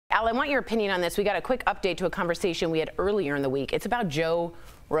Al, I want your opinion on this. We got a quick update to a conversation we had earlier in the week. It's about Joe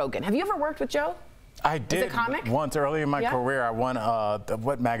Rogan. Have you ever worked with Joe? I did. As a comic? Once early in my career. I won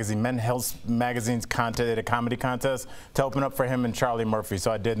what magazine? Men Health Magazine's contest, a comedy contest, to open up for him and Charlie Murphy. So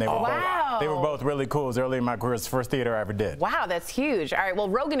I did. And they were both really cool. It was early in my career. It's the first theater I ever did. Wow, that's huge. All right. Well,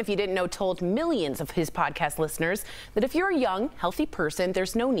 Rogan, if you didn't know, told millions of his podcast listeners that if you're a young, healthy person,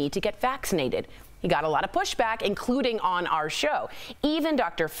 there's no need to get vaccinated. He got a lot of pushback, including on our show. Even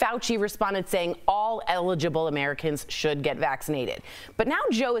Dr. Fauci responded saying all eligible Americans should get vaccinated. But now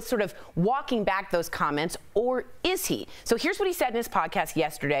Joe is sort of walking back those comments, or is he? So here's what he said in his podcast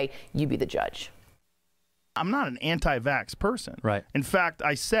yesterday. You be the judge. I'm not an anti-vax person. Right. In fact,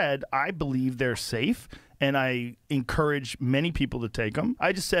 I said I believe they're safe, and I encourage many people to take them.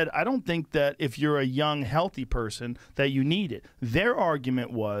 I just said I don't think that if you're a young, healthy person that you need it. Their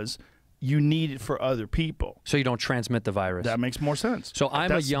argument was you need it for other people. So you don't transmit the virus. That makes more sense. So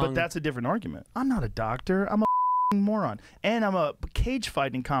I'm a young... But that's a different argument. I'm not a doctor. I'm a moron. And I'm a cage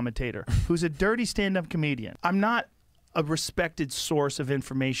fighting commentator who's a dirty stand-up comedian. I'm not a respected source of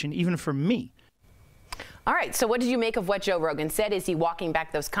information, even for me. All right, so what did you make of what Joe Rogan said? Is he walking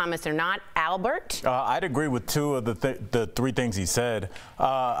back those comments or not? Albert? I'd agree with two of the three things he said.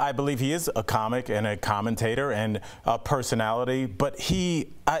 I believe he is a comic and a commentator and a personality, but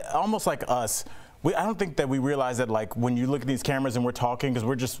almost like us, I don't think that we realize that, like, when you look at these cameras and we're talking, because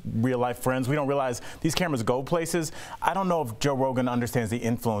we're just real-life friends, we don't realize these cameras go places. I don't know if Joe Rogan understands the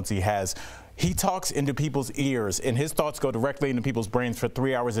influence he has. He talks into people's ears, and his thoughts go directly into people's brains for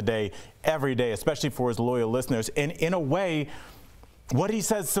 3 hours a day, every day, especially for his loyal listeners. And in a way, what he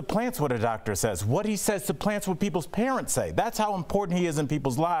says supplants what a doctor says. What he says supplants what people's parents say. That's how important he is in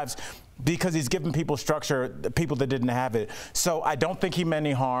people's lives, because he's giving people structure, people that didn't have it. So I don't think he meant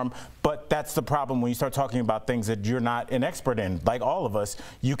any harm, but that's the problem when you start talking about things that you're not an expert in. Like all of us,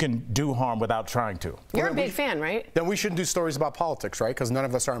 you can do harm without trying to. You're a big fan, right? Then we shouldn't do stories about politics, right? Because none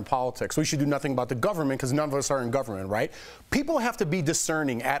of us are in politics. We should do nothing about the government because none of us are in government, right? People have to be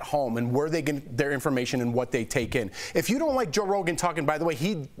discerning at home and where they get their information and what they take in. If you don't like Joe Rogan talking, by the way,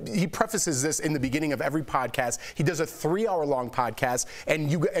 he prefaces this in the beginning of every podcast. He does a 3-hour-long podcast,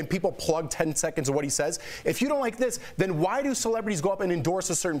 and people plug 10 seconds of what he says. If you don't like this, then why do celebrities go up and endorse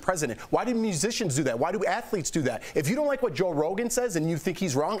a certain president? Why do musicians do that? Why do athletes do that? If you don't like what Joe Rogan says and you think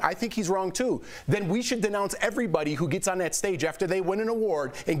he's wrong, I think he's wrong too. Then we should denounce everybody who gets on that stage after they win an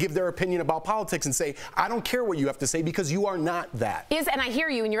award and give their opinion about politics and say, I don't care what you have to say because you are not that. And I hear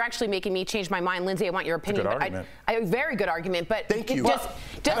you, and you're actually making me change my mind. Lindsay, I want your opinion. Good argument. A very good argument, but thank you.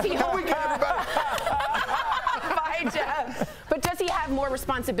 Does he we get everybody. Bye, Jeff. But does he have more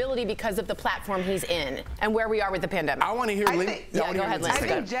responsibility because of the platform he's in and where we are with the pandemic? I want to hear Lindsay. Go ahead, Lindsay. I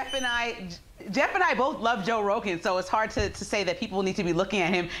think Jeff and I both love Joe Rogan, so it's hard to say that people need to be looking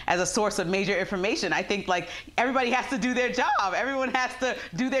at him as a source of major information. I think, like, everybody has to do their job. Everyone has to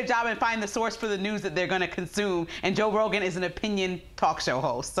do their job and find the source for the news that they're going to consume. And Joe Rogan is an opinion talk show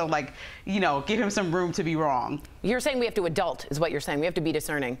host. So, like, you know, give him some room to be wrong. You're saying we have to adult, is what you're saying. We have to be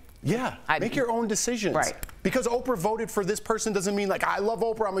discerning. Yeah, make your own decisions. Right. Because Oprah voted for this person doesn't mean, like, I love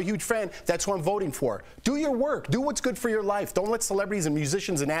Oprah, I'm a huge fan, that's who I'm voting for. Do your work. Do what's good for your life. Don't let celebrities and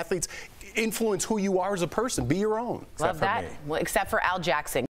musicians and athletes influence who you are as a person. Be your own. Love that. Well, except for Al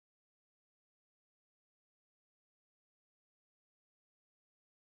Jackson.